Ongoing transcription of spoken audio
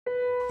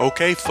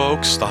Okay,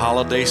 folks, the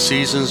holiday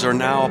seasons are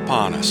now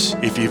upon us.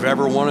 If you've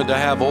ever wanted to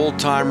have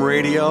old-time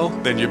radio,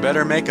 then you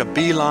better make a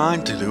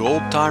beeline to the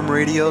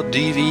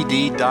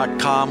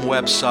oldtimeradiodvd.com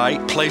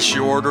website. Place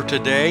your order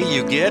today.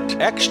 You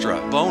get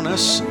extra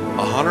bonus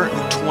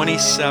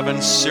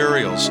 127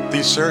 cereals.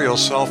 These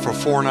cereals sell for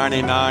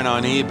 $4.99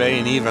 on eBay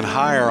and even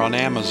higher on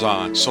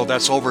Amazon. So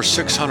that's over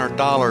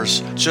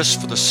 $600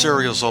 just for the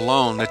cereals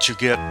alone that you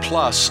get,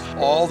 plus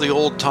all the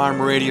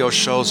old-time radio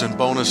shows and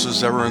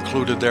bonuses that were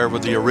included there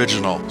with the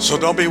original. So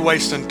don't be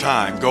wasting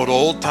time. Go to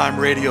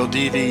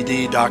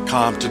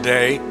oldtimeradiodvd.com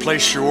today,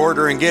 place your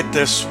order, and get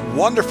this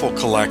wonderful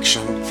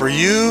collection for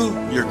you,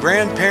 your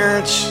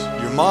grandparents,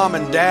 your mom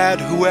and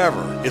dad,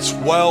 whoever. It's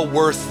well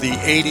worth the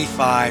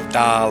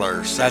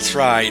 $85. That's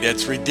right,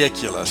 it's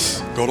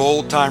ridiculous. Go to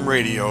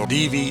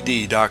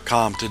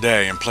oldtimeradiodvd.com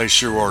today and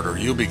place your order.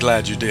 You'll be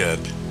glad you did.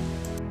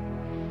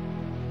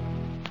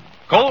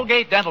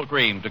 Colgate Dental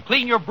Cream to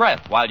clean your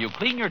breath while you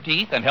clean your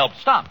teeth and help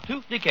stop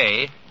tooth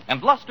decay,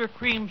 and Luster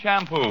Cream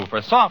Shampoo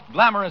for soft,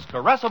 glamorous,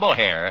 caressable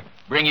hair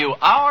bring you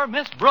Our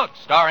Miss Brooks,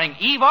 starring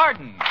Eve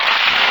Arden.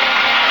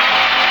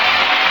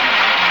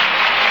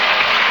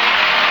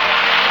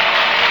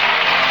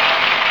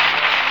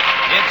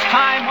 It's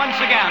time once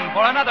again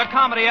for another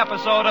comedy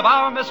episode of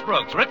Our Miss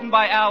Brooks, written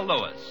by Al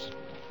Lewis.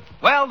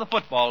 Well, the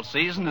football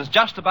season is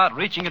just about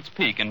reaching its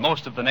peak in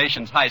most of the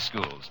nation's high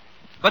schools.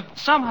 But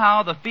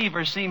somehow the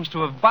fever seems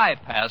to have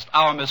bypassed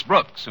Our Miss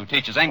Brooks, who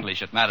teaches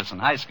English at Madison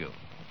High School.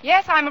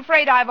 Yes, I'm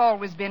afraid I've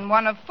always been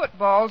one of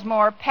football's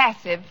more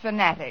passive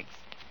fanatics.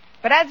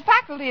 But as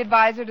faculty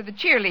advisor to the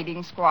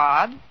cheerleading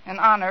squad, an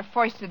honor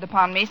foisted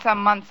upon me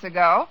some months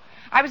ago,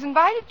 I was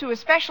invited to a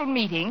special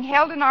meeting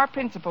held in our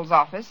principal's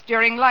office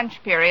during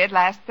lunch period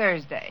last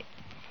Thursday.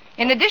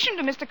 In addition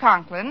to Mr.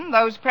 Conklin,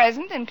 those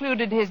present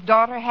included his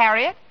daughter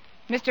Harriet,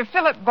 Mr.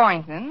 Philip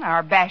Boynton,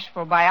 our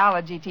bashful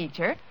biology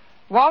teacher,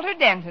 Walter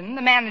Denton,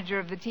 the manager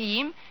of the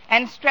team,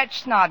 and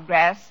Stretch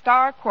Snodgrass,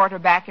 star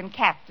quarterback and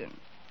captain.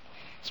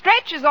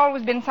 Stretch has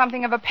always been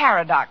something of a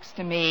paradox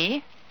to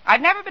me. I've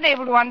never been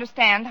able to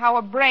understand how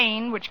a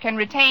brain which can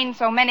retain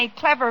so many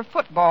clever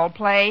football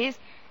plays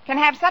can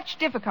have such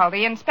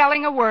difficulty in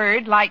spelling a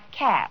word like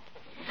cat.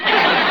 Be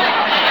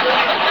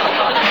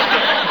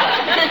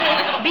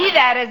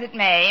that as it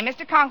may,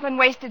 Mr. Conklin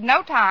wasted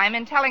no time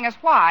in telling us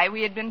why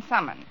we had been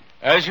summoned.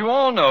 As you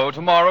all know,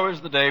 tomorrow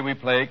is the day we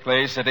play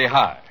Clay City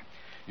High.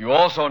 You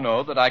also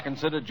know that I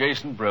consider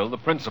Jason Brill, the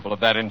principal of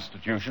that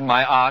institution,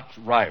 my arch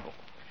rival.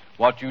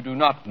 What you do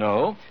not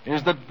know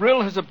is that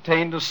Brill has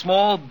obtained a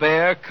small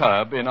bear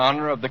cub in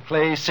honor of the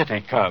Clay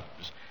City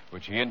Cubs,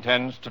 which he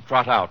intends to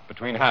trot out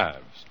between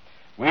halves.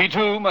 We,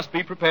 too, must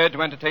be prepared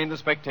to entertain the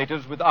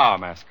spectators with our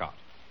mascot.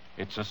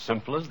 It's as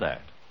simple as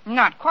that.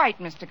 Not quite,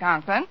 Mr.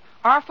 Conklin.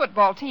 Our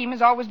football team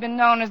has always been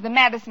known as the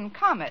Madison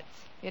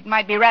Comets. It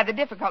might be rather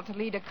difficult to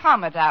lead a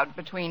comet out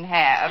between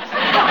halves.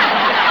 That's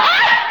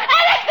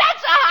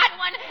a hot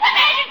one.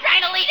 Imagine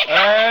trying to lead a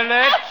comet.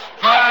 Let's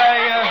try...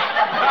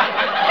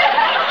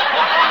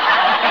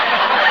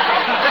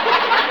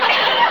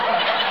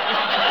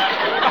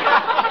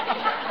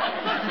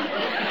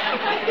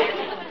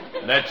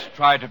 Let's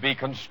try to be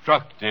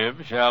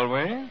constructive, shall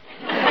we?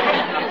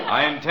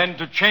 I intend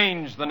to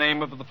change the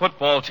name of the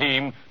football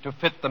team to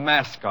fit the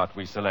mascot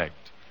we select.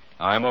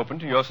 I'm open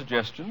to your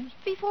suggestions.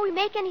 Before we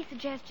make any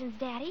suggestions,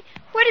 Daddy,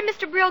 where did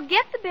Mr. Brill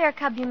get the bear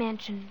cub you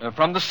mentioned?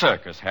 From the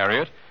circus,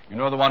 Harriet. You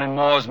know the one in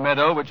Moore's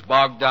Meadow, which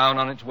bogged down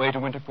on its way to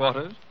winter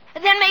quarters?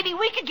 Then maybe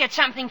we could get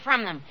something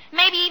from them.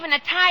 Maybe even a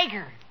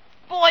tiger.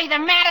 Boy, the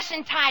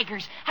Madison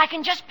Tigers. I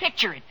can just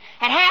picture it.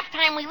 At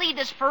halftime, we lead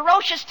this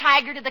ferocious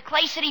tiger to the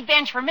Clay City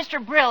bench where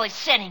Mr. Brill is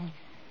sitting.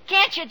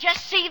 Can't you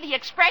just see the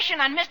expression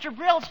on Mr.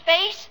 Brill's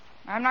face?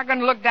 I'm not going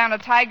to look down a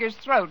tiger's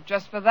throat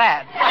just for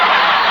that.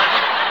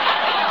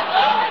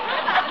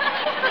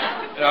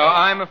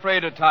 I'm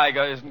afraid a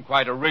tiger isn't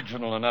quite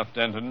original enough,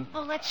 Denton.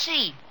 Well, let's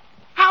see.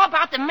 How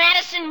about the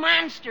Madison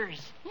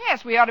Monsters?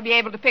 Yes, we ought to be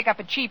able to pick up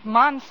a cheap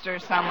monster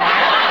somewhere.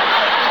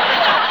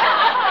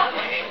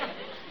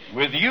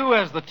 With you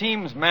as the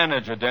team's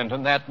manager,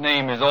 Denton, that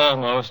name is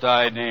almost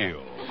ideal.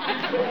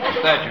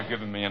 With that, you've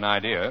given me an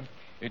idea.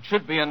 It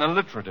should be an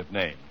alliterative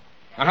name.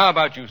 And how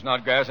about you,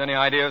 Snodgrass? Any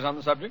ideas on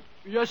the subject?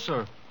 Yes,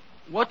 sir.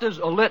 What does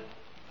alliterative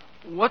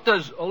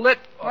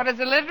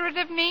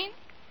mean?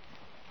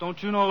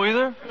 Don't you know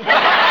either?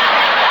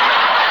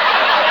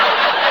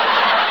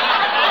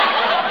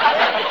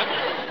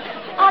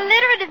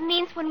 Alliterative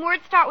means when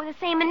words start with the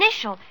same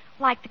initial,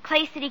 like the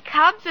Clay City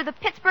Cubs or the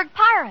Pittsburgh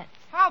Pirates.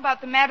 How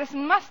about the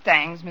Madison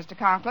Mustangs, Mr.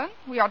 Conklin?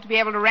 We ought to be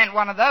able to rent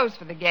one of those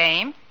for the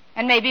game.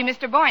 And maybe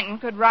Mr. Boynton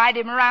could ride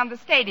him around the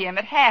stadium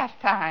at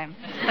halftime.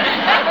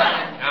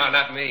 No,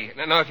 not me.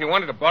 No, if you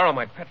wanted to borrow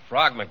my pet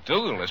frog,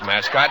 McDougal, as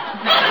mascot.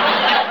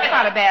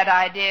 Not a bad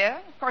idea.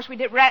 Of course, we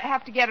did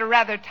have to get a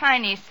rather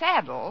tiny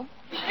saddle.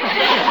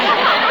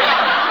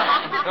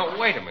 No,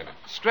 wait a minute.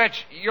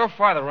 Stretch, your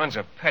father runs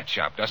a pet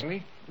shop, doesn't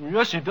he?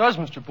 Yes, he does,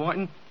 Mr.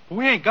 Boynton. But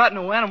we ain't got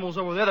no animals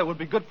over there that would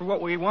be good for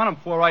what we want them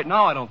for right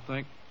now, I don't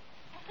think.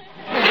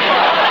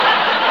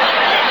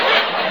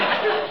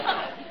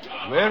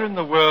 Where in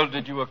the world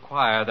did you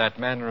acquire that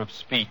manner of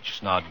speech,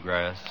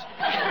 Snodgrass?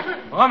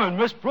 I'm in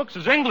Miss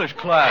Brooks's English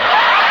class.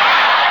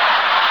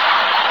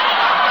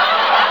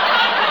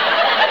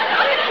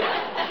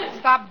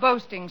 Stop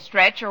boasting,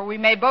 Stretch, or we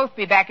may both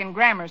be back in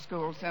grammar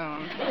school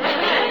soon.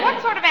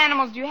 What sort of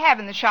animals do you have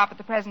in the shop at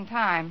the present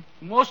time?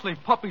 Mostly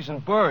puppies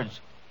and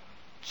birds.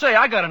 Say,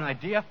 I got an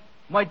idea.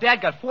 My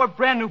dad got 4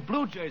 brand new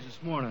Blue Jays this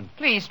morning.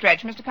 Please,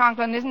 Stretch, Mr.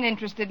 Conklin isn't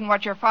interested in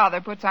what your father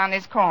puts on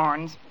his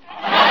corns. Oh,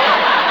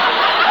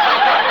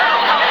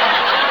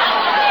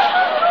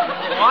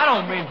 I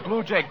don't mean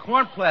Blue Jay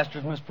corn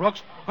plasters, Miss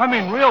Brooks. I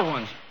mean real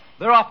ones.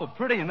 They're awful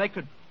pretty, and they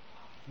could...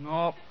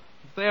 No,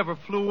 if they ever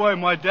flew away,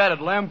 my dad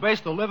would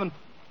lambaste the living...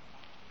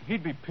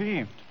 He'd be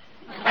peeved.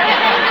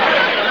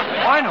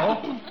 I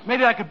know.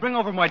 Maybe I could bring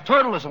over my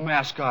turtle as a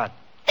mascot.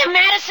 The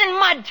Madison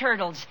Mud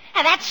Turtles.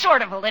 Now, that's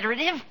sort of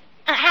alliterative.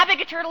 How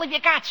big a turtle have you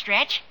got,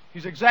 Stretch?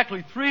 He's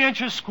exactly 3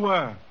 inches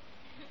square.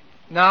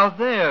 Now,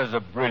 there's a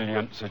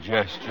brilliant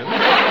suggestion.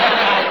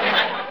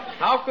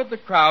 How could the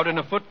crowd in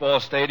a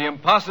football stadium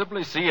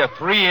possibly see a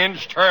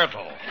 3-inch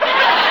turtle?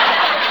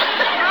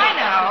 I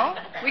know.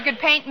 We could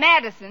paint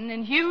Madison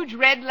in huge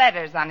red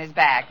letters on his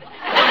back.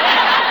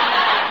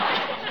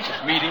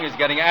 This meeting is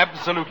getting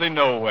absolutely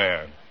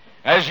nowhere.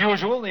 As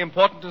usual, the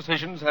important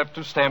decisions have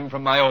to stem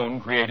from my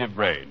own creative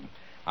brain.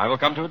 I will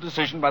come to a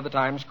decision by the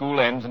time school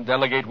ends and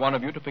delegate one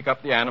of you to pick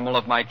up the animal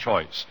of my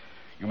choice.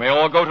 You may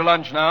all go to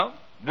lunch now.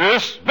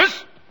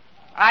 Dismiss!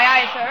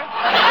 Aye, sir.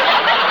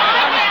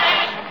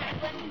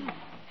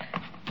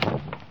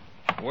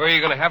 Where are you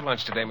going to have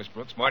lunch today, Miss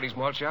Brooks? Marty's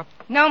Malt Shop?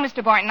 No,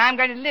 Mr. Boynton, I'm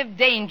going to live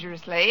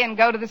dangerously and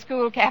go to the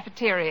school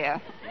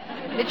cafeteria.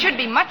 It should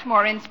be much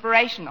more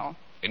inspirational.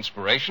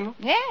 Inspirational?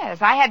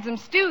 Yes, I had some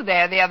stew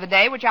there the other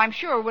day, which I'm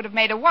sure would have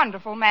made a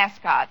wonderful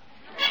mascot.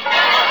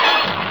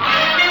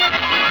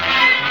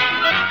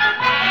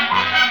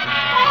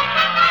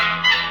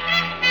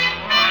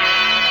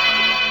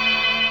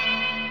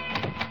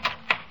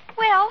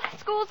 Well,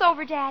 school's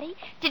over, Daddy.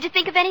 Did you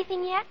think of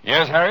anything yet?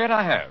 Yes, Harriet,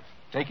 I have.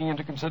 Taking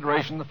into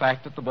consideration the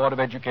fact that the Board of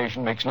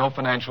Education makes no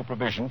financial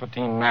provision for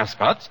teen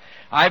mascots,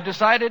 I've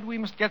decided we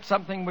must get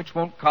something which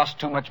won't cost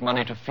too much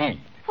money to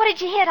feed. What did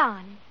you hit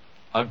on?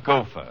 A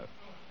gopher.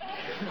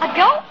 A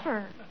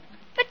gopher?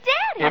 But,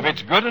 Daddy... If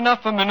it's good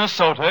enough for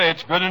Minnesota,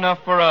 it's good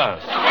enough for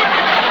us.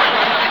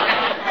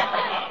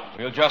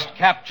 We'll just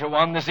capture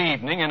one this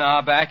evening in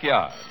our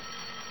backyard.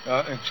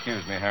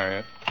 Excuse me,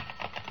 Harriet.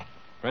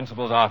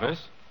 Principal's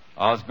office.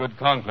 Osgood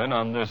Conklin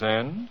on this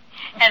end.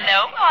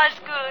 Hello,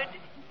 Osgood.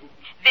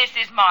 This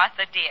is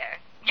Martha, dear.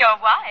 Your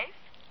wife.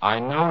 I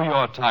know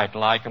your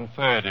title. I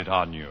conferred it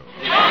on you.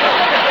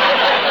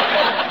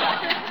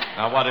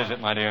 Now, what is it,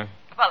 my dear?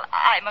 Well,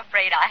 I'm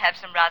afraid I have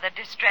some rather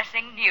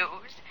distressing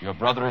news. Your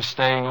brother is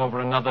staying over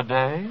another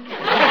day? No,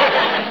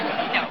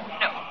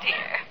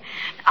 dear.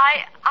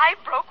 I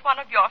broke one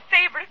of your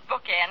favorite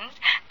bookends.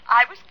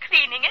 I was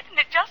cleaning it, and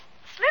it just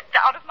slipped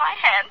out of my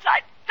hands.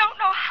 I don't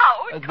know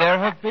how it There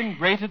have been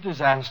greater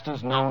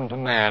disasters known to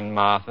man,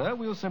 Martha.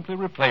 We'll simply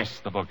replace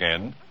the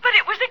bookend. But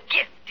it was a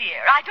gift,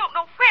 dear. I don't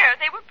know where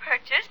they were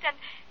purchased, and...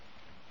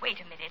 Wait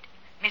a minute.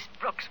 Miss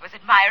Brooks was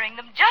admiring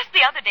them just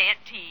the other day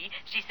at tea.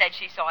 She said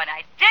she saw an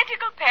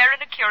identical pair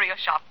in a curio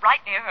shop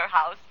right near her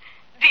house.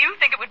 Do you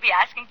think it would be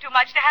asking too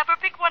much to have her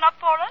pick one up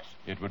for us?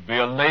 It would be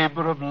a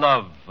labor of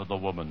love for the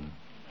woman.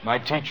 My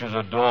teachers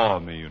adore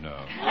me, you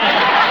know.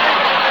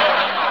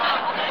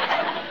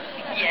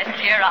 Yes,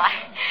 dear,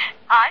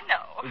 I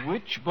know.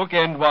 Which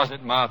bookend was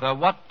it, Martha?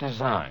 What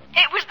design?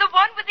 It was the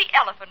one with the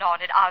elephant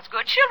on it,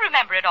 Osgood. She'll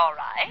remember it all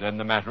right. Then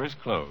the matter is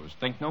closed.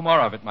 Think no more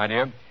of it, my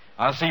dear.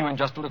 I'll see you in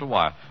just a little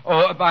while.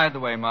 Oh, by the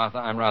way, Martha,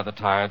 I'm rather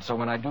tired, so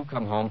when I do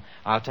come home,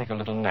 I'll take a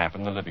little nap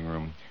in the living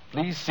room.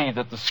 Please see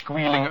that the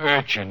squealing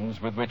urchins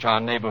with which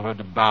our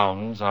neighborhood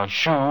abounds are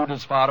shooed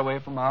as far away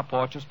from our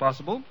porch as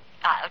possible.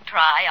 I'll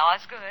try,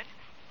 Osgood.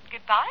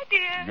 Goodbye,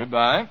 dear.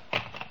 Goodbye.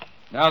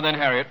 Now then,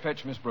 Harriet,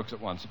 fetch Miss Brooks at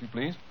once, if you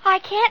please. I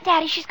can't,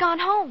 Daddy. She's gone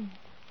home.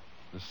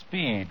 The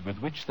speed with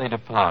which they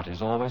depart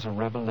is always a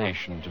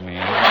revelation to me.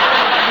 Now,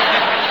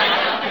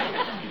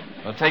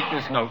 take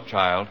this note,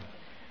 child.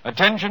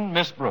 Attention,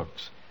 Miss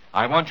Brooks.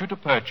 I want you to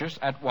purchase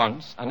at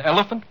once an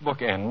elephant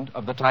bookend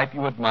of the type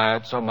you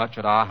admired so much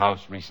at our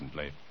house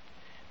recently.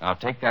 Now,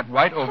 take that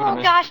right over to Oh,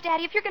 Miss... gosh,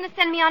 Daddy, if you're going to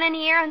send me on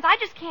any errands, I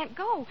just can't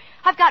go.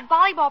 I've got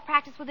volleyball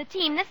practice with the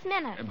team this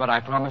minute. But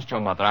I promised your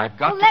mother I've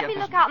got Well, to let get me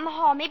this... look out in the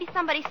hall. Maybe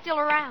somebody's still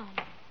around.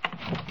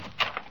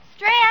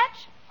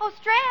 Stretch! Oh,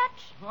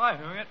 Stretch! Hi,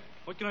 Harriet.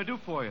 What can I do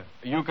for you?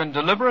 You can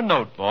deliver a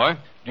note, boy.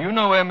 Do you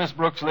know where Miss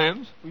Brooks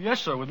lives? Well,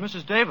 yes, sir, with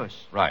Mrs.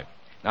 Davis. Right.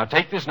 Now,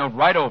 take this note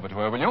right over to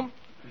her, will you?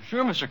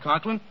 Sure, Mr.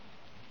 Conklin.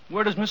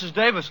 Where does Mrs.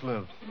 Davis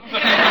live?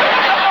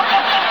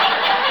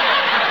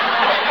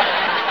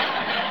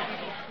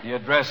 The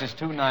address is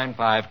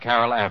 295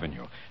 Carroll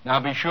Avenue.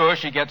 Now, be sure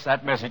she gets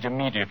that message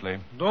immediately.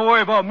 Don't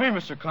worry about me,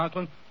 Mr.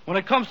 Conklin. When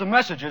it comes to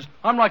messages,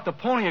 I'm like the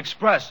Pony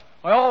Express.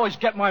 I always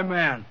get my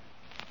man.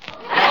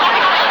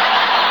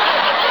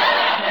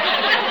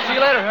 See you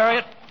later,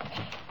 Harriet.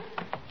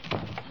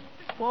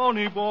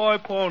 Pony boy,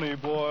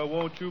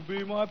 won't you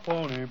be my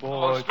pony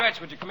boy? Oh, Stretch,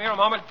 would you come here a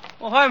moment?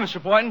 Oh, hi,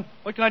 Mr. Boynton.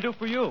 What can I do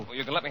for you? Well,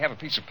 you can let me have a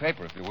piece of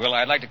paper, if you will.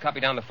 I'd like to copy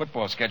down the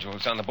football schedule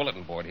that's on the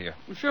bulletin board here.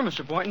 Well, sure,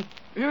 Mr. Boynton.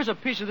 Here's a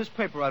piece of this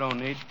paper I don't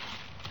need.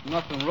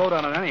 Nothing wrote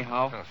on it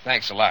anyhow. Oh,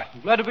 thanks a lot.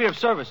 I'm glad to be of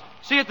service.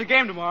 See you at the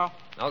game tomorrow.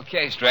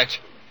 Okay, Stretch.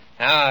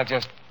 Now, I'll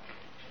just...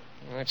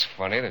 Well, that's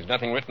funny. There's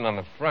nothing written on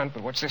the front,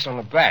 but what's this on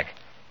the back?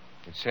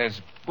 It says,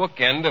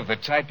 bookend of the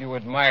type you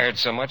admired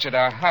so much at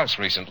our house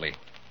recently.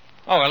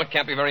 Oh, well, it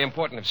can't be very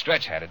important if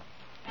Stretch had it.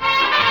 I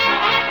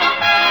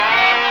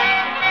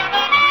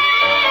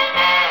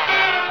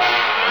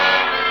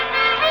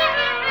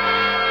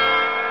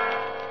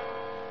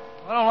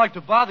don't like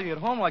to bother you at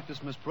home like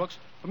this, Miss Brooks,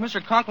 but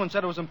Mr. Conklin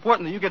said it was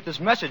important that you get this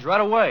message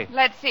right away.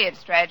 Let's see it,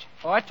 Stretch.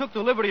 Oh, I took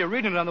the liberty of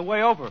reading it on the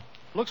way over.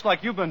 Looks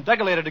like you've been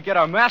designated to get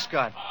our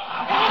mascot.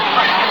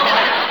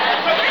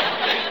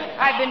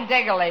 I've been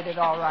designated,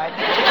 all right.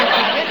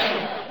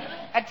 Listen.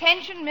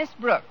 Attention, Miss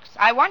Brooks.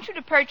 I want you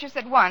to purchase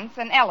at once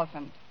an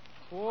elephant.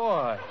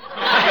 Boy.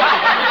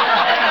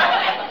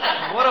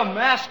 What a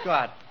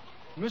mascot.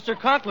 Mr.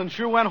 Conklin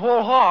sure went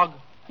whole hog.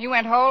 You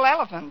went whole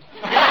elephant.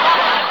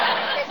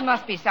 This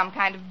must be some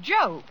kind of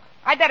joke.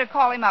 I'd better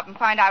call him up and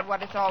find out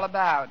what it's all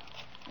about.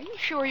 Are you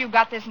sure you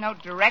got this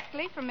note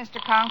directly from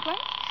Mr. Conklin?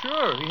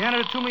 Sure. He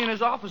handed it to me in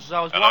his office as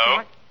I was Hello? walking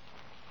right...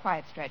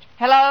 Quiet, Stretch.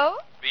 Hello?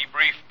 Be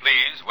brief,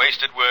 please.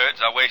 Wasted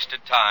words are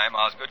wasted time.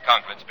 Osgood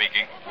Conklin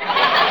speaking.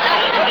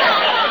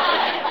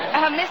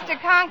 Mr.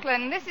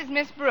 Conklin, this is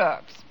Miss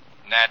Brooks.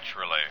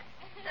 Naturally.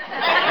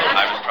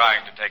 I was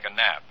trying to take a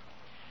nap.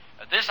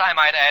 This, I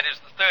might add, is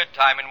the third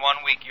time in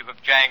 1 week you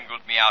have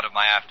jangled me out of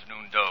my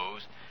afternoon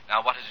doze.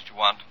 Now, what is it you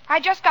want? I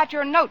just got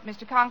your note,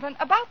 Mr. Conklin,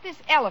 about this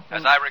elephant.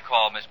 As I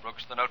recall, Miss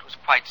Brooks, the note was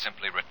quite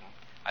simply written.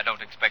 I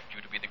don't expect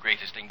you to be the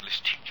greatest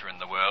English teacher in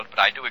the world, but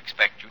I do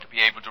expect you to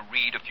be able to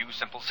read a few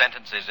simple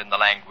sentences in the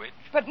language.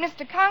 But,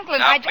 Mr. Conklin,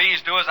 Now,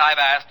 please do as I've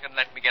asked and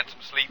let me get some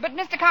sleep. But,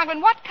 Mr.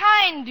 Conklin, what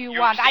kind do you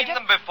want? You've seen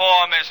them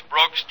before, Miss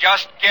Brooks.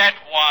 Just get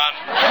one.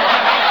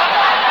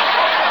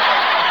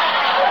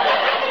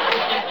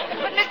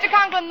 But, Mr.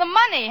 Conklin, the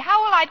money,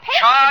 how will I pay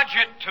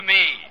Charge it to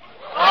me.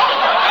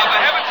 Now,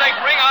 for heaven's sake,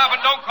 ring off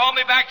and don't call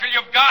me back till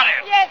you've got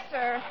it. Yes,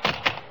 sir.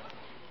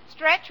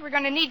 Stretch, we're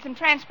going to need some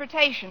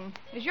transportation.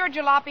 Is your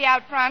jalopy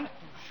out front?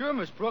 Sure,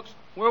 Miss Brooks.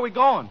 Where are we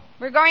going?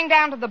 We're going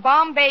down to the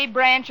Bombay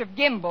branch of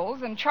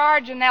Gimbals and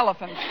charge an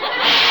elephant.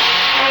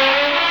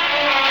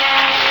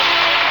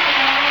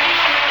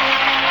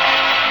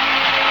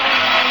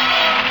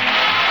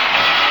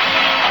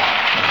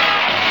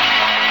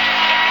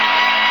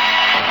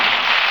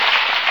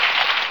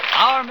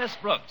 Our Miss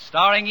Brooks,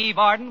 starring Eve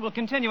Arden, will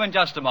continue in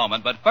just a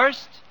moment. But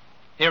first,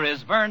 here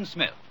is Vern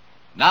Smith.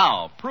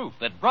 Now, proof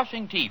that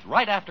brushing teeth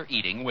right after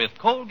eating with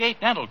Colgate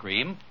Dental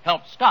Cream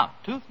helps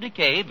stop tooth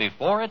decay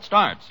before it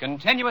starts.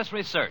 Continuous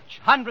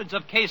research, hundreds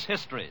of case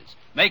histories,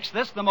 makes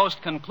this the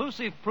most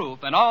conclusive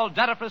proof in all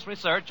dentifrice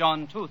research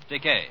on tooth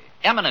decay.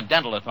 Eminent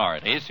dental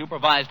authorities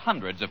supervised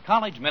hundreds of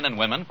college men and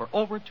women for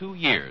over 2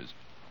 years.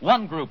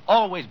 One group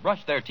always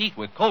brushed their teeth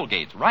with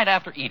Colgates right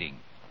after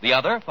eating. The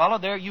other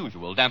followed their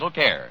usual dental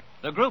care.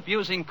 The group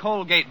using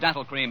Colgate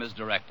Dental Cream as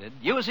directed,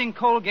 using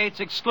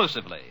Colgates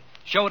exclusively,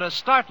 showed a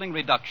startling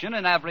reduction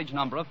in average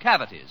number of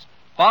cavities,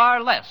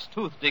 far less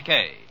tooth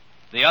decay.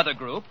 The other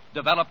group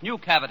developed new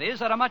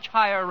cavities at a much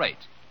higher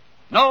rate.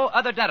 No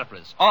other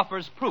dentifrice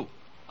offers proof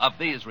of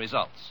these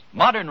results.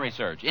 Modern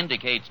research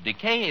indicates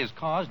decay is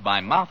caused by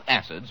mouth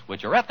acids,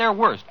 which are at their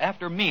worst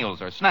after meals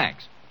or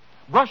snacks.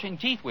 Brushing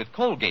teeth with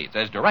Colgates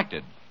as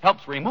directed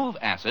helps remove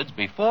acids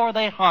before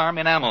they harm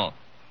enamel.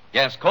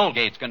 Yes,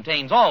 Colgates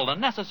contains all the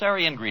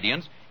necessary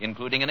ingredients,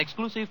 including an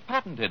exclusive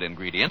patented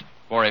ingredient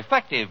for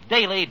effective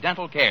daily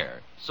dental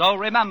care. So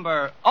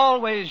remember,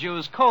 always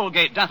use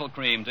Colgate Dental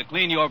Cream to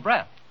clean your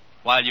breath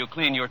while you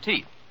clean your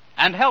teeth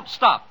and help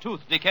stop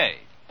tooth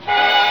decay.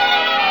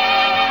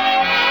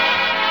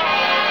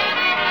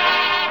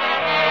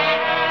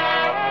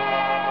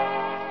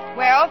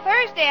 Well,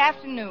 Thursday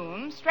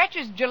afternoon,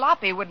 Stretch's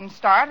jalopy wouldn't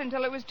start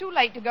until it was too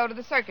late to go to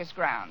the circus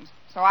grounds.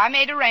 So I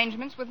made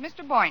arrangements with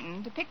Mr.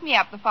 Boynton to pick me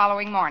up the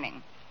following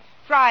morning.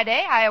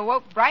 Friday, I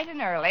awoke bright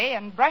and early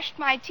and brushed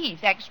my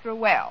teeth extra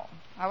well.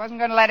 I wasn't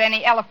going to let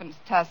any elephant's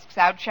tusks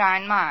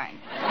outshine mine.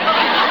 Then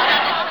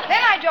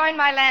I joined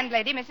my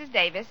landlady, Mrs.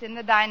 Davis, in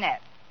the dinette.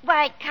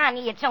 Why,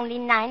 Connie, it's only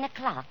 9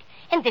 o'clock,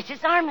 and this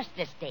is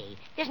Armistice Day.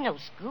 There's no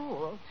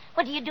school.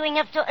 What are you doing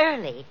up so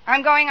early?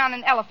 I'm going on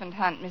an elephant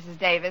hunt, Mrs.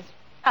 Davis.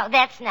 Oh,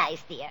 that's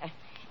nice, dear.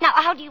 Now,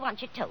 how do you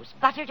want your toast?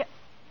 Buttered?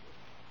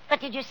 What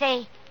did you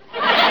say?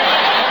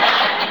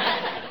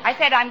 I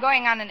said I'm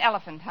going on an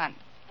elephant hunt.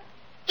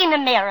 In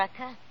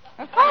America?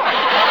 Of course.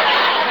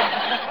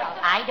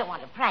 I don't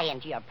want to pry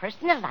into your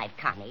personal life,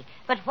 Connie.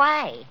 But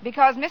why?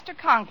 Because Mr.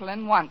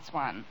 Conklin wants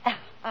one. Oh,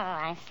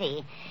 I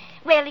see.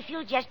 Well, if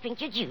you'll just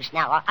drink your juice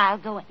now, I'll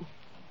go in.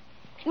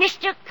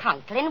 Mr.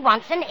 Conklin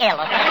wants an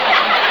elephant.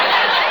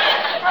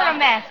 For a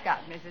mascot,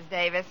 Mrs.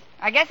 Davis.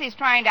 I guess he's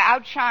trying to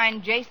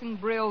outshine Jason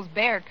Brill's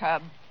bear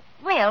cub.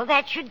 Well,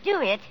 that should do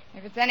it.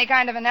 If it's any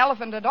kind of an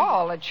elephant at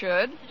all, it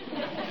should.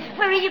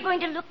 Where are you going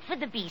to look for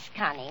the beast,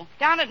 Connie?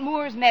 Down at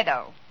Moore's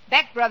Meadow.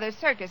 Beck Brothers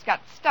Circus got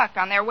stuck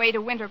on their way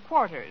to winter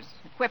quarters.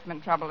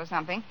 Equipment trouble or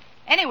something.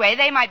 Anyway,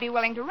 they might be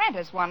willing to rent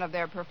us one of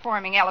their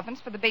performing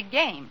elephants for the big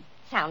game.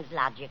 Sounds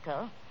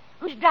logical.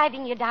 Who's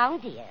driving you down,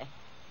 dear?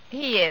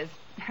 He is.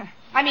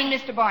 I mean,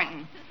 Mr.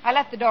 Boynton. I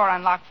left the door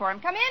unlocked for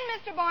him. Come in,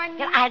 Mr. Boynton.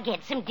 Well, I'll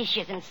get some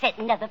dishes and set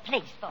another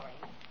place for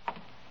him.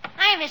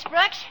 Hi, Miss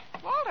Brooks.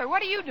 Walter,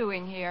 what are you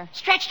doing here?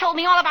 Stretch told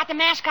me all about the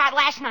mascot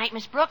last night,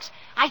 Miss Brooks.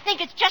 I think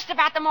it's just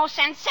about the most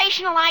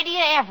sensational idea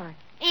ever,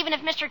 even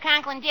if Mr.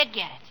 Conklin did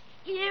get it.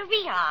 Here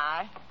we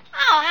are.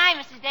 Oh, hi,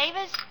 Mrs.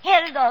 Davis.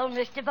 Hello,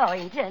 Mr.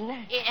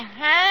 Boynton.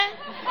 Huh?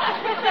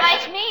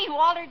 It's me,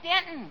 Walter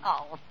Denton.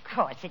 Oh, of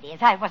course it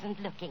is. I wasn't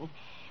looking.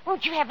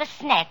 Won't you have a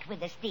snack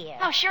with us, dear?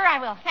 Oh, sure I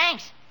will.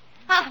 Thanks.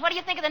 What do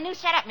you think of the new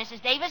setup,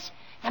 Mrs. Davis?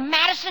 The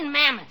Madison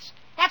Mammoths.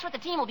 That's what the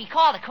team will be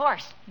called, of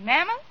course.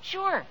 Mammoth?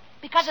 Sure,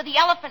 because of the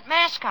elephant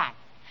mascot.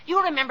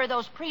 You remember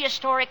those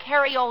prehistoric,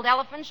 hairy old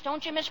elephants,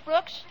 don't you, Miss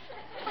Brooks?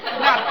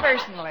 Not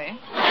personally.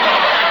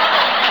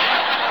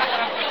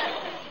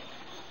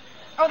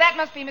 Oh, that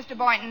must be Mr.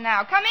 Boynton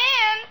now. Come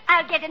in.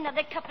 I'll get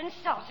another cup and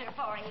saucer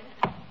for him.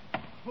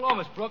 Hello,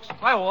 Miss Brooks.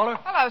 Hi, Walter.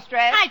 Hello,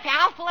 Stretch. Hi,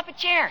 pal. Pull up a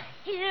chair.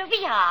 Here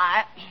we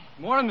are.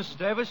 Morning, Mrs.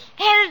 Davis.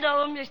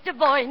 Hello, Mr.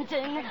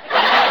 Boynton.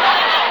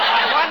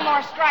 One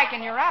more strike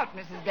and you're out,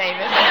 Mrs.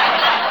 Davis.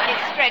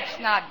 It's Stretch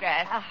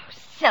Snodgrass. Oh,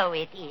 so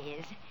it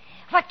is.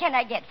 What can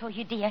I get for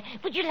you, dear?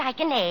 Would you like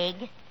an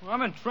egg? Well,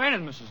 I'm in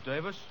training, Mrs.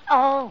 Davis.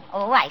 Oh,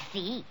 I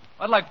see.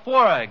 I'd like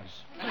 4 eggs.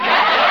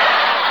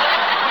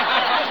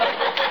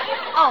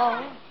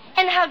 Oh,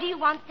 and how do you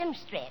want them,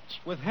 Stretch?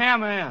 With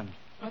ham and.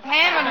 With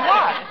ham and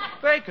what?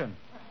 Bacon.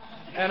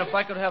 And if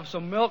I could have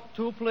some milk,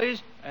 too,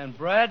 please, and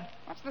bread.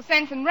 What's the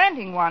sense in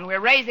renting one? We're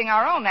raising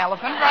our own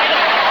elephant right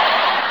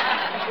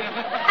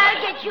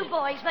I'll get you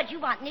boys what you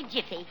want in a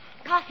jiffy.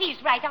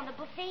 Coffee's right on the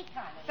buffet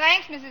corner.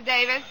 Thanks, Mrs.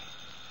 Davis.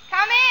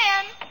 Come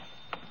in.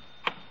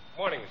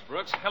 Morning, Miss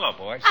Brooks. Hello,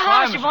 boys.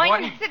 Hi, Mr. Mr.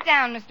 Boynton. Boynton. Sit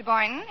down, Mr.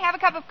 Boynton. Have a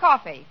cup of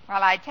coffee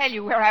while I tell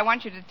you where I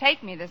want you to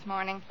take me this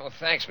morning. Oh,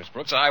 thanks, Miss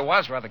Brooks. I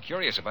was rather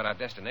curious about our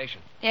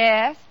destination.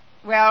 Yes?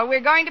 Well,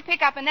 we're going to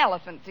pick up an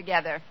elephant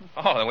together.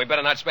 Oh, then we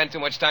better not spend too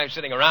much time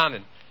sitting around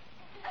and...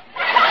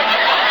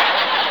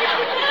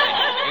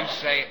 You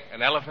say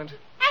an elephant?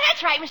 Oh,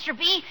 that's right, Mr.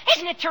 B.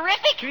 Isn't it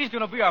terrific? He's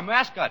going to be our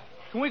mascot.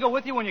 Can we go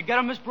with you when you get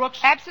him, Miss Brooks?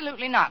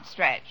 Absolutely not,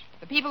 Stretch.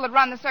 The people that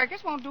run the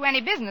circus won't do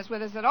any business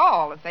with us at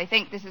all if they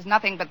think this is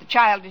nothing but the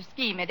childish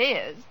scheme it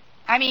is.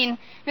 I mean,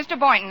 Mr.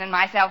 Boynton and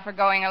myself are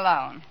going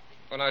alone.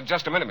 Well, now,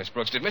 just a minute, Miss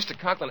Brooks. Did Mr.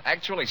 Conklin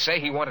actually say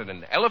he wanted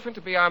an elephant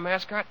to be our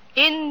mascot?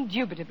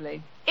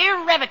 Indubitably.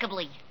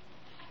 Irrevocably.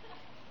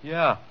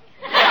 Yeah.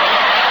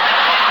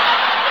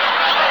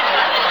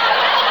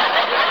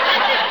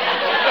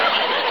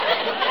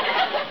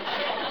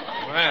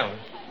 Well,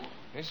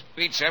 this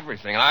beats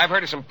everything. I've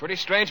heard of some pretty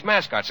strange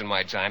mascots in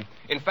my time.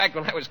 In fact,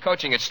 when I was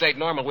coaching at State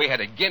Normal, we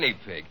had a guinea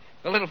pig.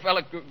 The little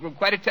fella grew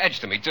quite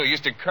attached to me, too. He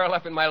used to curl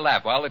up in my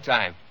lap all the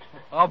time.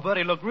 I'll bet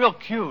he looked real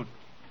cute.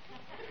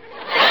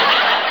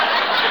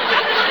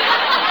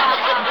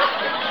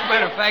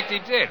 Matter of fact, he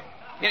did.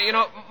 You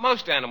know,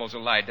 most animals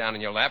will lie down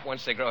in your lap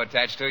once they grow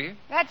attached to you.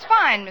 That's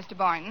fine, Mr.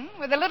 Boynton.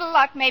 With a little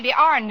luck, maybe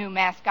our new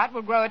mascot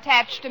will grow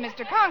attached to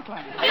Mr.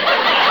 Conklin.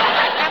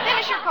 Now,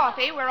 finish your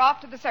coffee. We're off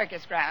to the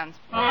circus grounds.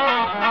 There's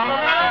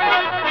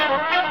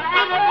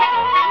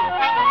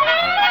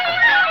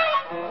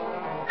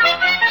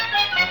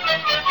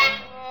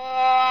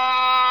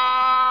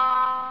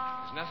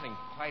nothing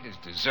quite as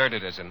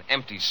deserted as an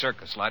empty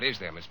circus lot, is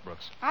there, Miss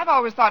Brooks? I've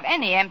always thought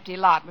any empty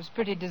lot was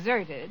pretty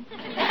deserted.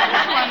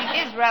 This one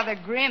is rather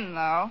grim,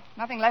 though.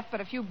 Nothing left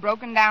but a few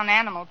broken-down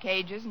animal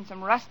cages and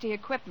some rusty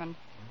equipment.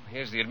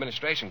 Here's the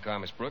administration car,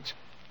 Miss Brooks.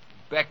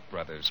 Beck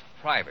Brothers,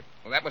 private.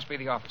 Well, that must be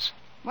the office.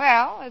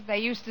 Well, as they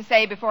used to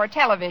say before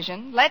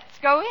television, let's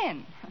go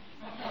in.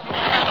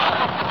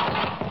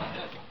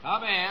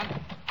 Come in.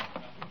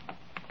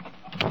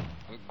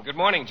 Good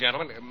morning,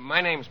 gentlemen.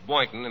 My name's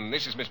Boynton, and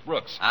this is Miss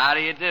Brooks. How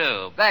do you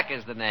do? Beck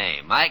is the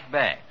name. Mike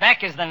Beck.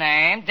 Beck is the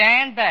name.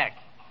 Dan Beck.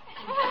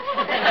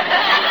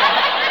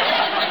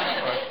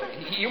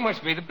 You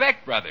must be the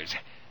Beck Brothers.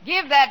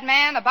 Give that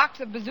man a box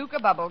of bazooka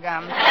bubble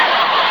gum.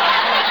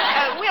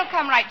 We'll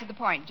come right to the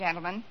point,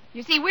 gentlemen.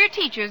 You see, we're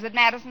teachers at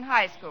Madison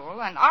High School,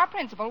 and our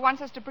principal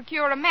wants us to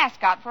procure a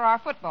mascot for our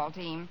football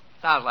team.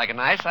 Sounds like a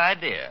nice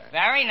idea.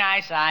 Very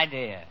nice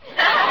idea.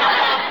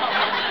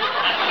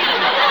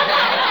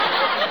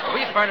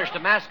 We furnished a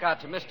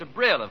mascot to Mr.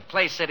 Brill of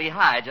Clay City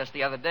High just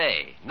the other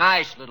day.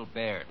 Nice little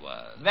bear it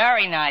was.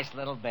 Very nice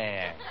little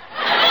bear.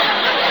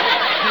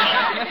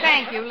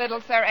 Thank you,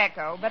 little Sir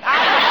Echo, but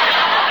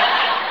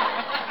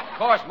Of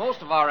course,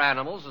 most of our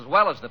animals, as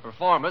well as the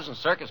performers and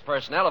circus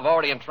personnel, have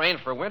already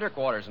entrained for winter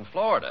quarters in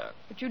Florida.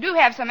 But you do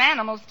have some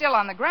animals still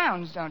on the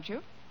grounds, don't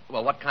you?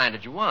 Well, what kind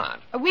did you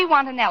want? We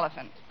want an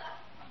elephant.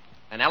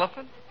 An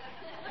elephant?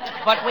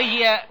 But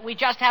we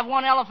just have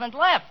one elephant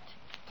left.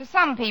 To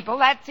some people,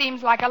 that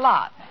seems like a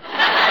lot.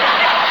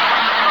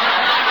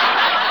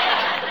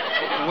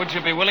 Would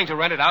you be willing to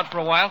rent it out for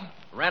a while?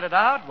 Rent it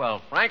out?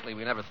 Well, frankly,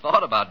 we never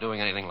thought about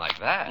doing anything like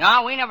that.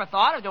 No, we never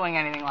thought of doing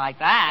anything like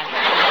that.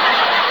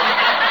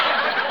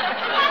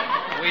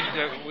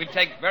 We'd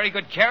take very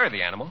good care of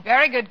the animal.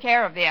 Very good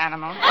care of the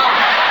animal. Now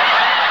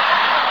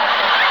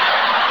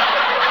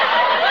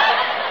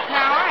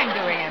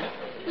I'm doing it.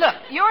 Look,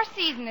 your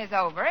season is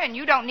over, and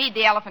you don't need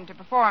the elephant to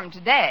perform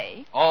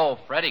today. Oh,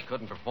 Freddie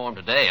couldn't perform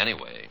today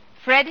anyway.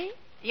 Freddie?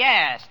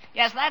 Yes,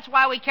 that's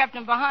why we kept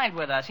him behind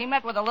with us. He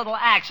met with a little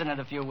accident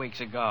a few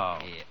weeks ago.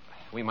 Yeah,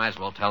 we might as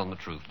well tell him the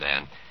truth,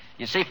 Dan.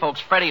 You see, folks,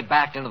 Freddie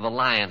backed into the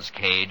lion's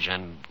cage,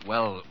 and,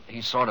 well,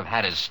 he sort of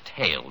had his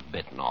tail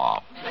bitten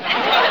off.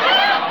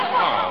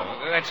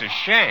 Oh, that's a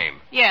shame.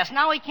 Yes,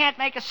 now he can't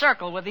make a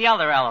circle with the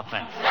other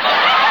elephants.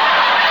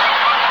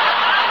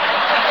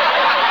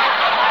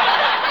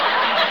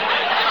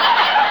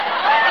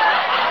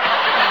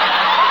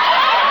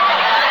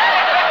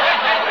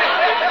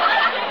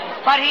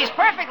 But he's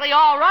perfectly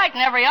all right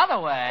in every other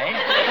way.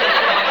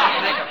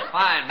 You'd make a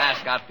fine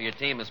mascot for your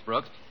team, Miss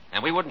Brooks,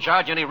 and we wouldn't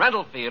charge you any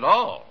rental fee at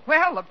all.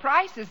 Well, the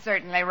price is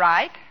certainly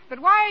right. But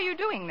why are you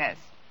doing this?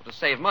 To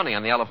save money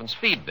on the elephant's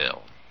feed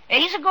bill.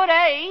 He's a good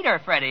eater,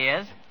 Freddie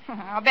is.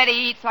 I'll bet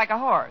he eats like a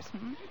horse.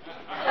 But,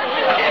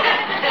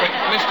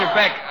 Mr.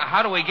 Beck,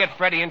 how do we get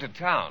Freddie into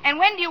town? And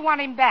when do you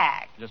want him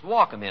back? Just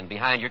walk him in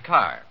behind your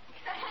car.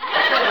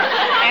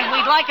 And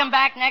we'd like him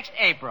back next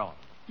April.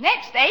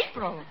 Next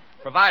April?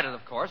 Provided,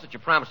 of course, that you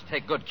promise to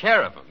take good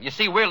care of him. You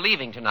see, we're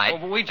leaving tonight. Oh,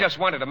 but we just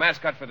wanted a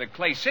mascot for the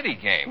Clay City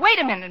game. Wait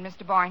a minute,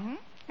 Mr. Boynton.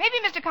 Maybe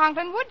Mr.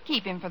 Conklin would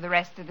keep him for the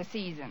rest of the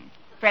season.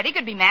 Freddie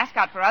could be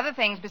mascot for other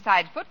things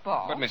besides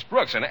football. But, Miss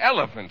Brooks, an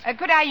elephant.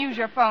 Could I use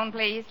your phone,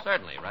 please?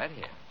 Certainly, right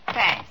here.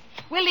 Thanks.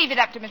 We'll leave it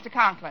up to Mr.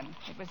 Conklin.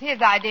 It was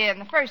his idea in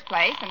the first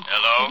place, and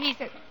Hello? he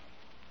said...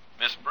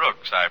 Miss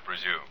Brooks, I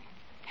presume.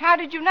 How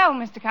did you know,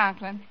 Mr.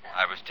 Conklin?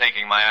 I was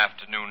taking my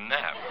afternoon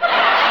nap.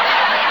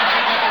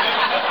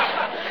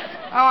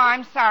 Oh,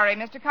 I'm sorry,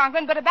 Mr.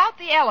 Conklin, but about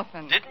the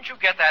elephant. Didn't you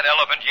get that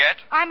elephant yet?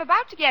 I'm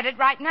about to get it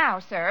right now,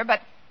 sir,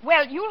 but,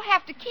 well, you'll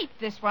have to keep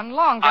this one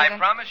longer I than...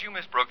 promise you,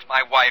 Miss Brooks,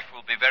 my wife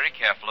will be very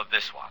careful of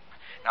this one.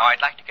 Now,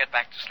 I'd like to get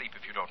back to sleep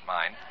if you don't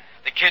mind.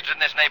 The kids in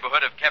this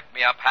neighborhood have kept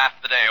me up half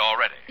the day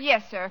already.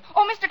 Yes, sir.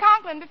 Oh, Mr.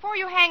 Conklin, before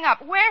you hang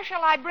up, where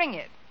shall I bring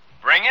it?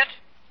 Bring it?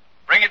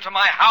 Bring it to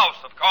my house,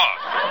 of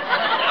course.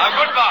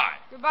 Now, goodbye.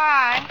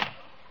 Goodbye.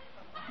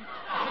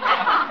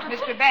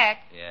 Mr. Beck.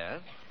 Yes?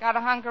 Got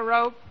a hunk of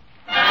rope?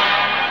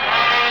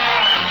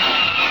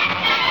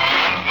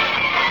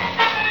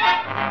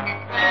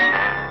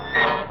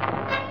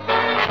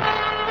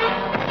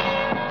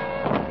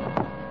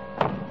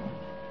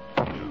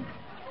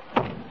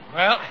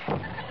 Well...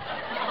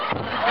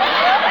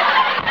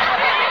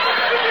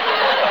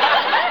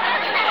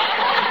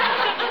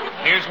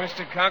 Here's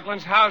Mr.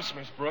 Conklin's house,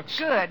 Miss Brooks.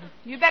 Good.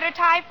 You better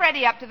tie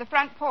Freddie up to the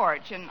front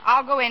porch, and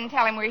I'll go in and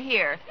tell him we're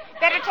here.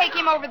 Better take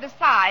him over the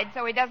side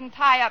so he doesn't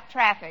tie up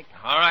traffic.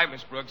 All right,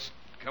 Miss Brooks.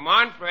 Come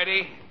on,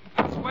 Freddie.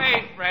 This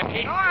way,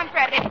 Freddie. Go on,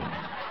 Freddie.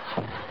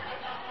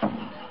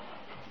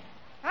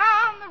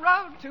 On the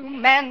road to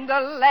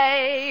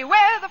Mandalay,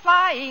 where the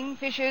flying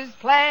fishes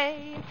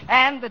play,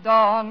 and the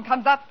dawn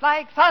comes up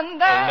like thunder.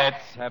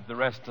 Let's have the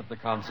rest of the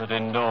concert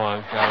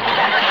indoors, shall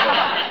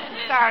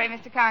we? Sorry,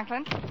 Mr.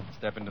 Conklin.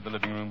 Step into the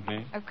living room,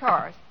 please. Of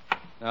course.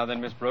 Now then,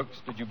 Miss Brooks,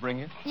 did you bring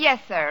it? Yes,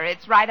 sir.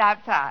 It's right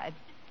outside.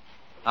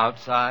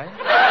 Outside?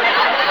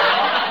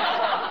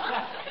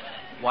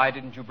 Why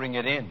didn't you bring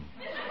it in?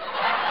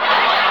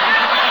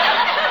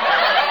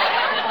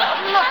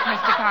 Look,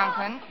 Mr.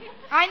 Conklin,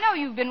 I know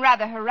you've been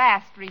rather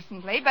harassed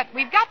recently, but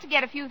we've got to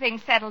get a few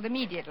things settled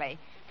immediately.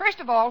 First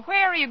of all,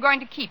 where are you going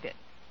to keep it?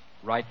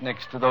 Right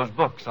next to those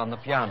books on the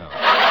piano.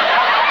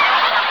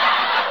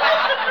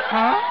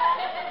 Huh?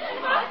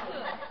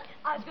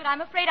 Osgood,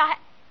 I'm afraid I...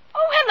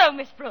 Oh, hello,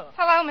 Miss Brooks.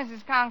 Hello,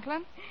 Mrs.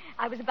 Conklin.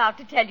 I was about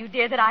to tell you,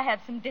 dear, that I have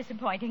some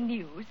disappointing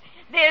news.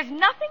 There's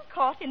nothing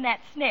caught in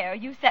that snare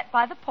you set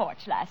by the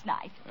porch last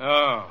night.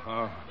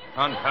 Oh,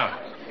 confound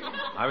it.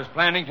 I was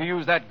planning to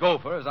use that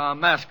gopher as our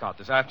mascot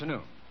this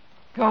afternoon.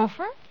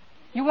 Gopher?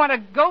 You want a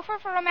gopher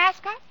for a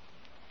mascot?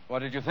 What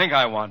did you think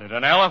I wanted,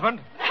 an elephant?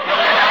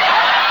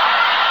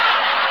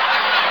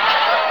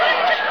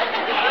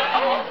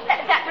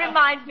 That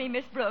reminds me,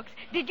 Miss Brooks.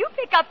 Did you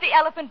pick up the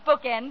elephant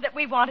bookend that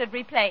we wanted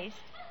replaced?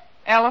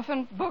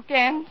 Elephant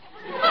bookend?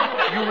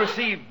 You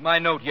received my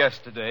note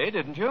yesterday,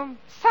 didn't you?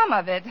 Some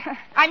of it.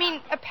 I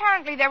mean,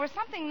 apparently there was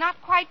something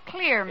not quite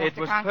clear, Mr. It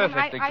was Conklin.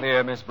 perfectly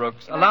clear, Miss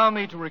Brooks. Allow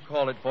me to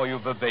recall it for you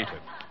verbatim.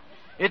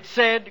 It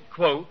said,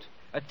 quote,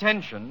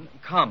 attention,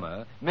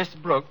 comma, Miss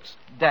Brooks,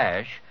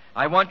 dash,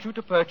 I want you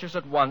to purchase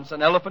at once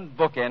an elephant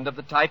bookend of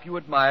the type you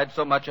admired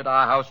so much at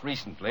our house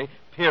recently,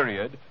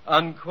 period,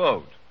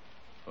 unquote.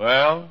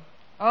 Well?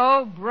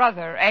 Oh,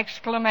 brother,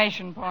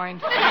 exclamation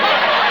point.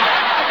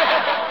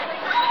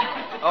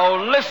 Oh,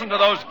 listen to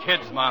those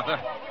kids, Martha.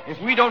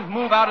 If we don't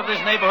move out of this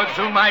neighborhood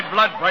soon, my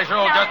blood pressure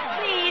will Now,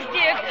 please,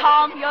 dear,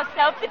 calm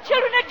yourself. The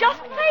children are just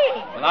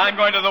playing. Well, I'm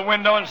going to the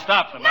window and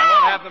stop them. No! I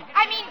won't have them...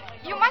 I mean,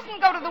 you mustn't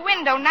go to the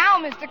window now,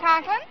 Mr.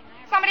 Conklin.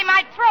 Somebody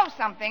might throw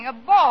something, a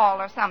ball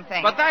or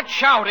something. But that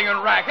shouting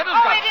and racket has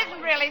Oh, got... it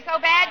isn't really so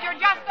bad. You're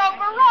just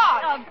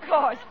overwrought. Of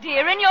course,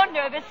 dear. In your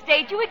nervous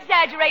state, you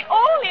exaggerate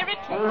all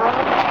irritation.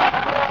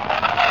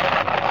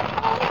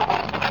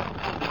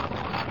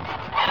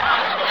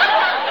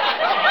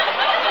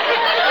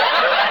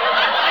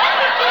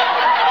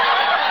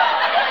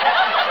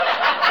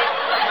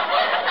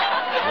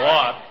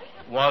 What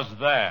was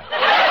that?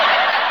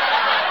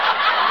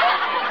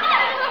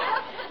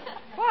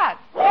 What?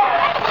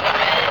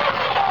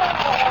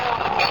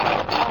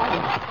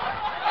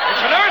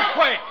 It's an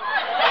earthquake!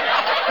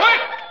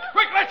 Quick!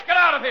 Quick, let's get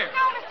out of here!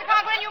 No, Mr.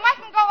 Conklin, you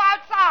mustn't go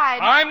outside.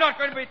 I'm not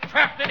going to be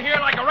trapped in here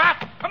like a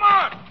rat. Come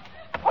on!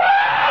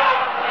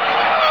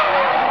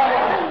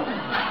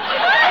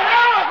 An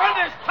elephant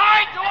is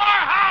tied to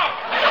our house!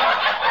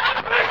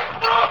 Miss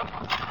Brooks!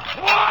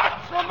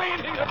 What's the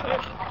meaning of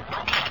this?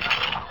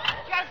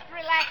 Just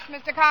relax,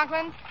 Mr.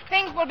 Conklin.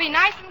 Things will be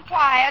nice and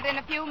quiet in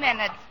a few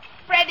minutes.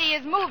 Freddie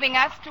is moving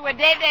us to a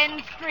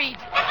dead-end street.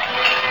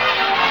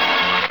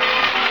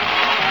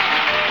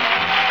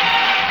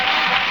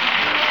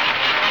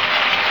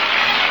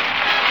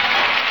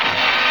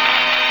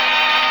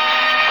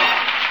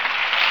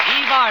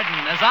 Eve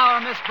Arden as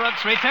our Miss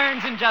Brooks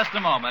returns in just a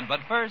moment. But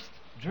first...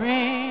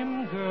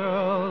 Dream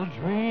girl,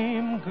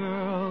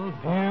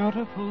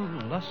 beautiful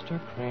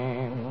luster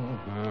cream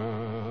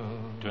girl.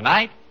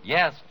 Tonight,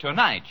 yes,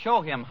 tonight,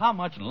 show him how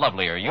much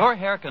lovelier your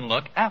hair can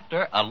look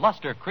after a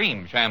Luster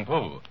Cream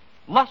shampoo.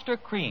 Luster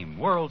Cream,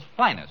 world's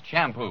finest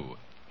shampoo.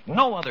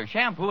 No other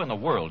shampoo in the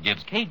world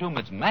gives K-Doom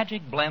its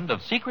magic blend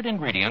of secret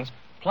ingredients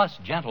plus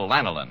gentle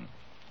lanolin.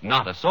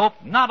 Not a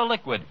soap, not a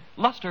liquid.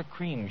 Luster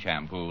Cream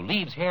shampoo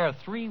leaves hair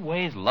 3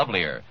 ways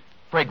lovelier.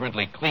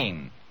 Fragrantly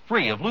clean,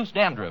 free of loose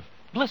dandruff,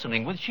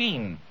 glistening with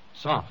sheen,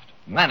 soft,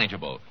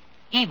 manageable.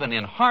 Even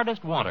in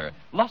hardest water,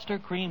 Luster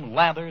Cream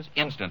lathers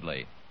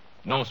instantly.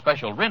 No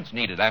special rinse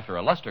needed after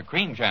a Luster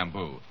Cream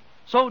shampoo.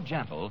 So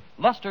gentle,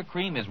 Luster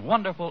Cream is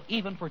wonderful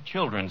even for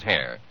children's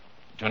hair.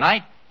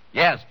 Tonight,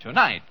 yes,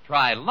 tonight,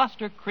 try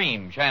Luster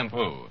Cream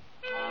shampoo.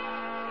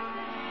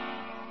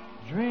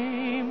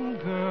 Dream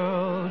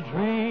girl,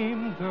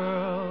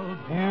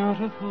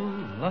 beautiful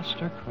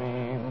luster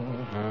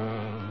cream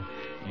girl.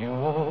 You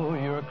owe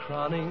your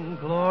crowning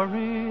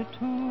glory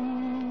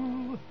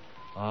to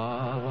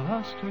a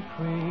luster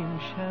cream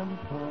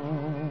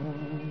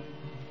shampoo.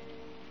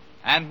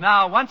 And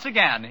now, once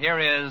again, here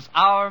is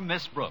our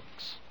Miss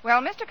Brooks.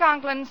 Well, Mr.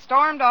 Conklin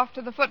stormed off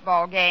to the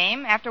football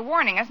game after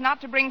warning us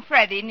not to bring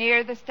Freddie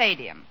near the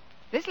stadium.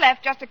 This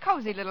left just a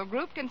cozy little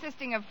group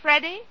consisting of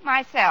Freddie,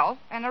 myself,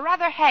 and a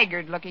rather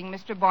haggard-looking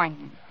Mr.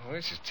 Boynton. Well,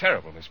 this is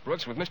terrible, Miss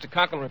Brooks. With Mr.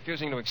 Conklin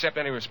refusing to accept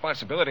any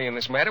responsibility in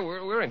this matter,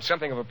 we're in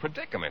something of a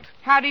predicament.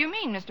 How do you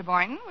mean, Mr.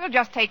 Boynton? We'll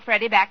just take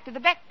Freddie back to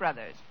the Beck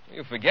brothers.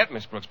 You forget,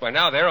 Miss Brooks. By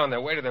now, they're on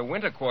their way to their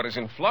winter quarters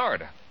in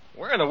Florida.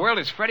 Where in the world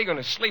is Freddie going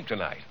to sleep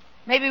tonight?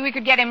 Maybe we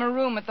could get him a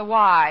room at the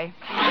Y.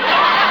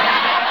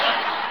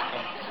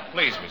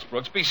 Please, Miss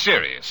Brooks, be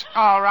serious.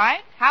 All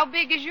right. How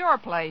big is your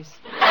place?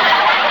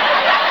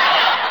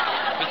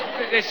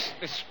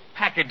 This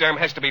pachyderm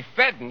has to be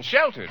fed and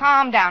sheltered.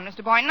 Calm down,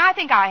 Mr. Boynton. I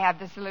think I have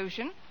the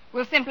solution.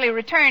 We'll simply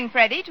return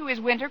Freddie to his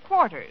winter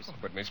quarters. Oh,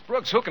 but, Miss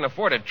Brooks, who can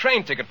afford a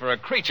train ticket for a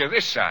creature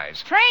this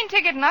size? Train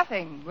ticket,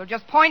 nothing. We'll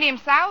just point him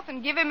south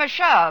and give him a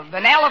shove.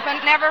 An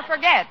elephant never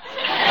forgets.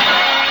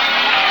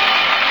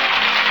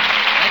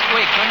 Next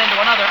week, tune into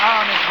another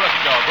Our Miss Brooks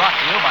show brought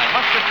to you by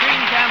Luster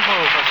Cream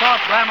Shampoo for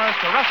soft, glamorous,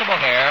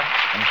 caressable hair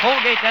and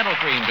Colgate Dental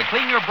Cream to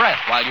clean your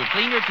breath while you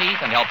clean your teeth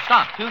and help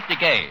stop tooth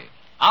decay.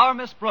 Our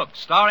Miss Brooks,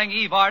 starring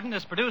Eve Arden,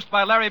 is produced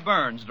by Larry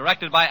Burns,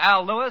 directed by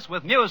Al Lewis,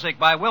 with music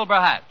by Wilbur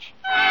Hatch.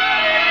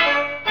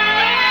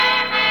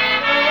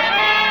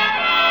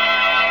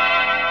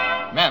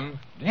 Men,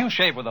 do you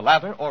shave with a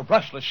lather or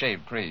brushless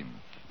shave cream?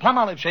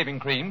 Palmolive shaving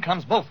cream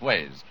comes both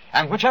ways,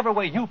 and whichever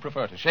way you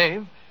prefer to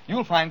shave,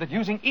 you'll find that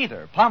using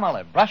either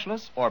Palmolive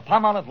brushless or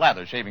Palmolive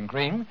lather shaving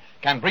cream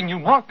can bring you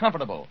more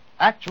comfortable,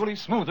 actually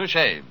smoother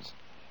shaves.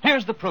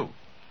 Here's the proof.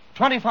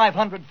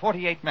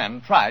 2,548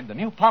 men tried the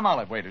new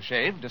Palmolive way to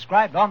shave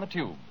described on the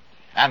tube.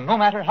 And no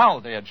matter how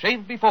they had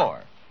shaved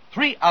before,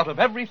 3 out of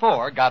every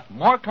 4 got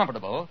more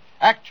comfortable,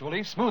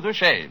 actually smoother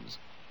shaves.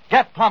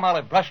 Get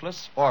Palmolive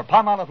brushless or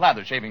Palmolive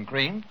lather shaving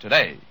cream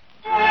today.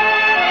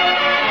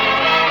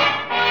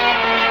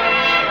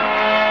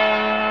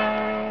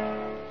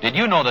 Did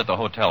you know that the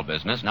hotel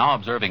business, now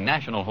observing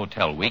National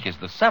Hotel Week, is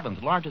the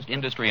 7th largest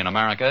industry in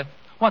America?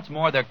 What's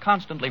more, they're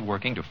constantly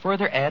working to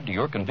further add to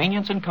your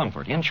convenience and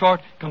comfort. In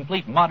short,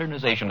 complete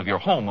modernization of your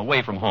home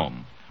away from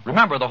home.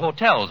 Remember, the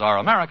hotels are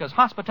America's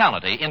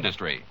hospitality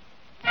industry.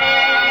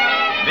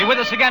 Be with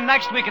us again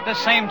next week at this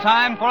same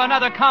time for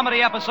another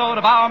comedy episode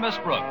of Our Miss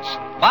Brooks.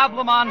 Bob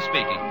Lamont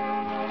speaking.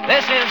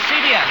 This is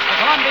CBS, the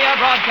Columbia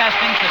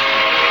Broadcasting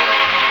System.